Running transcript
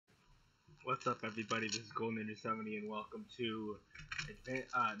What's up, everybody? This is Golden Ninja 70, and welcome to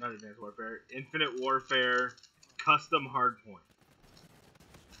not Advanced Warfare, Infinite Warfare Custom Hardpoint.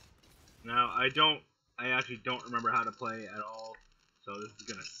 Now, I actually don't remember how to play at all, so this is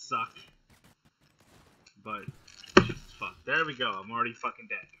gonna suck. But fuck, there we go. I'm already fucking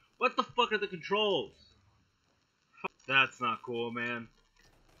dead. What the fuck are the controls? Fuck, that's not cool, man.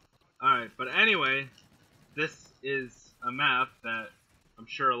 All right, but anyway, this is a map that I'm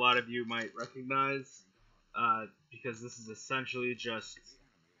sure a lot of you might recognize, because this is essentially just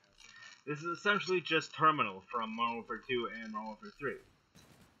Terminal from Modern Warfare 2 and Modern Warfare 3.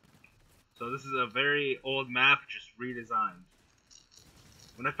 So this is a very old map, just redesigned.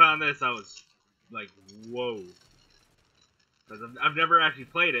 When I found this, I was like, whoa, because I've never actually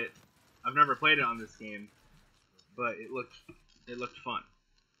played it. I've never played it on this game, but it looked fun.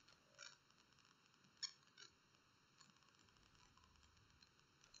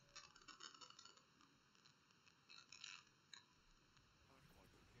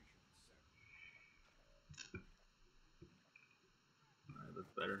 Alright,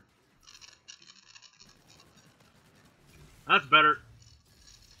 that's better. That's better.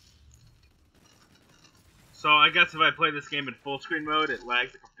 So I guess if I play this game in full screen mode, it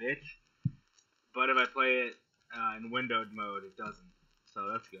lags like a bitch. But if I play it in windowed mode, it doesn't. So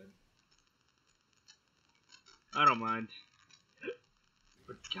that's good. I don't mind.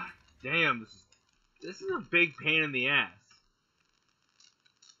 But god damn, this is a big pain in the ass.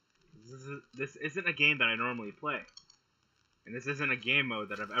 This isn't a game that I normally play. And this isn't a game mode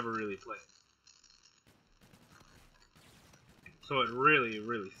that I've ever really played. So it really,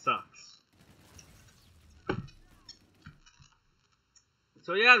 really sucks.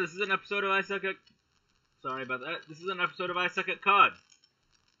 So yeah, this is an episode of I Suck at... Sorry about that. This is an episode of I Suck at COD.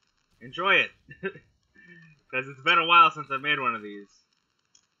 Enjoy it. Because it's been a while since I've made one of these.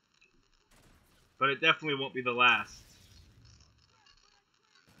 But it definitely won't be the last.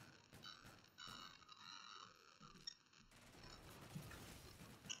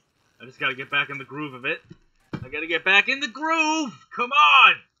 I just gotta get back in the groove of it. I gotta get back in the groove! Come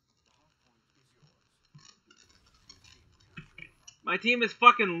on! My team is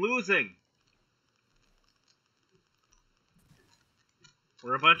fucking losing.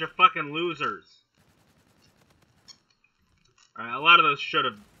 We're a bunch of fucking losers. Alright, a lot of those should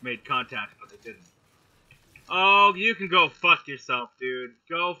have made contact, but they didn't. Oh, you can go fuck yourself, dude.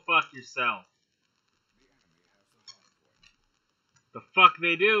 Go fuck yourself. The fuck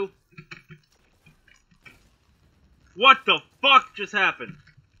they do? What the fuck just happened?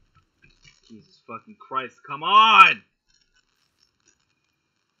 Jesus fucking Christ, come on!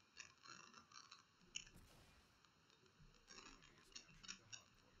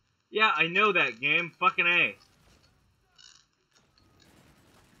 Yeah, I know that game. Fucking A.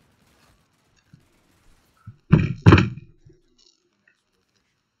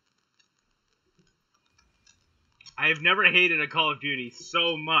 I have never hated a Call of Duty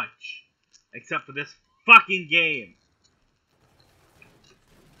so much. Except for this fucking game.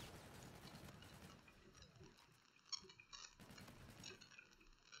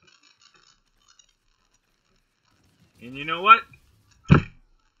 And you know what?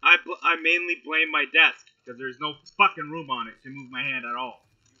 I mainly blame my desk, because there's no fucking room on it to move my hand at all.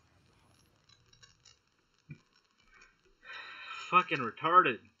 Fucking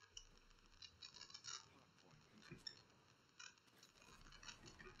retarded.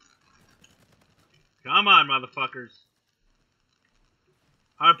 Come on, motherfuckers.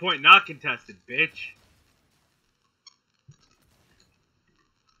 Hardpoint not contested, bitch.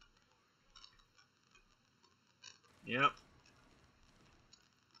 Yep.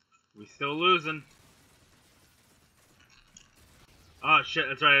 We still losing. Oh shit,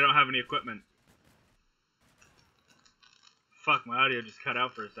 that's right, I don't have any equipment. Fuck, my audio just cut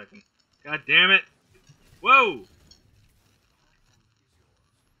out for a second. God damn it. Whoa!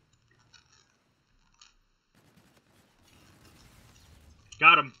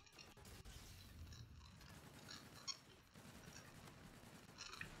 Got him.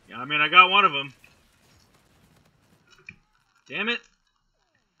 Yeah, I mean, I got one of them. Damn it.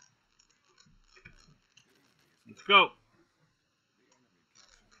 Let's go.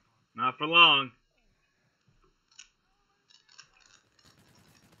 Not for long.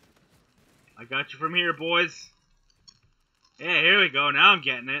 I got you from here, boys. Yeah, here we go. Now I'm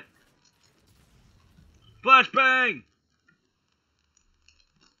getting it. Flashbang!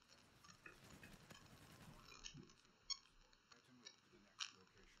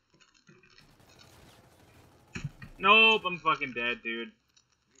 Nope, I'm fucking dead, dude.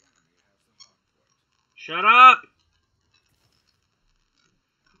 Shut up!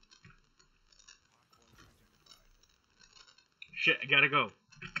 Shit, I gotta go.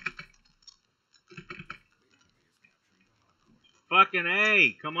 Fucking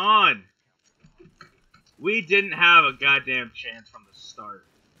A, come on. We didn't have a goddamn chance from the start.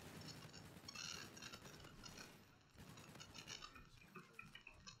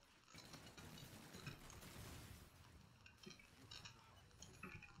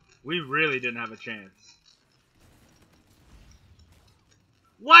 We really didn't have a chance.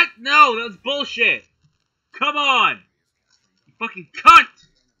 What? No, that's bullshit. Come on. You fucking cunt.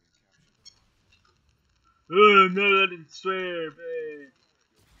 Oh, no, I didn't swear, man.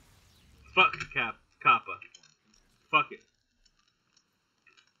 Fuck Kappa. Fuck it.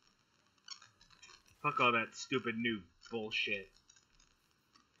 Fuck all that stupid new bullshit.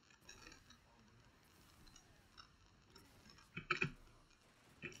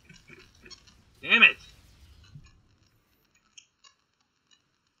 Damn it!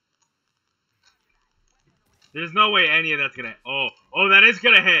 There's no way any of that's gonna... Oh, that is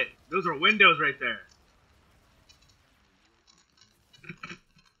gonna hit! Those are windows right there.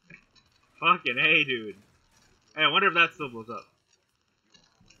 Fucking A, dude. Hey, I wonder if that still blows up.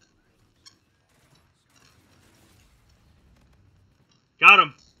 Got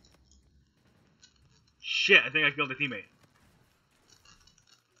him! Shit, I think I killed a teammate.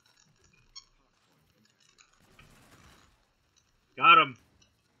 Got him.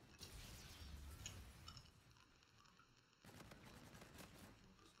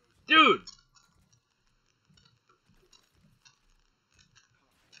 Dude!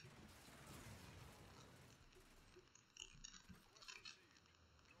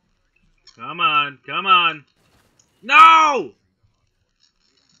 Come on, come on. No!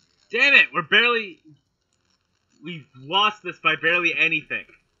 Damn it, we've lost this by barely anything.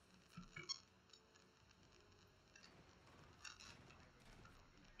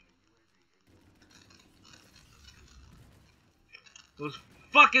 Those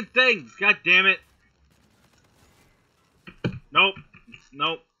fucking things, god damn it. Nope,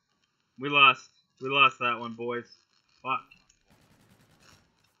 nope. We lost that one, boys. Fuck.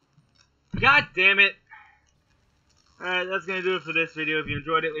 God damn it. Alright, that's going to do it for this video. If you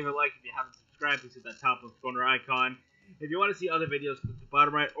enjoyed it, leave a like. If you haven't subscribed, please hit that top left corner icon. If you want to see other videos, click the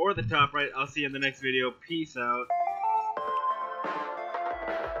bottom right or the top right. I'll see you in the next video. Peace out.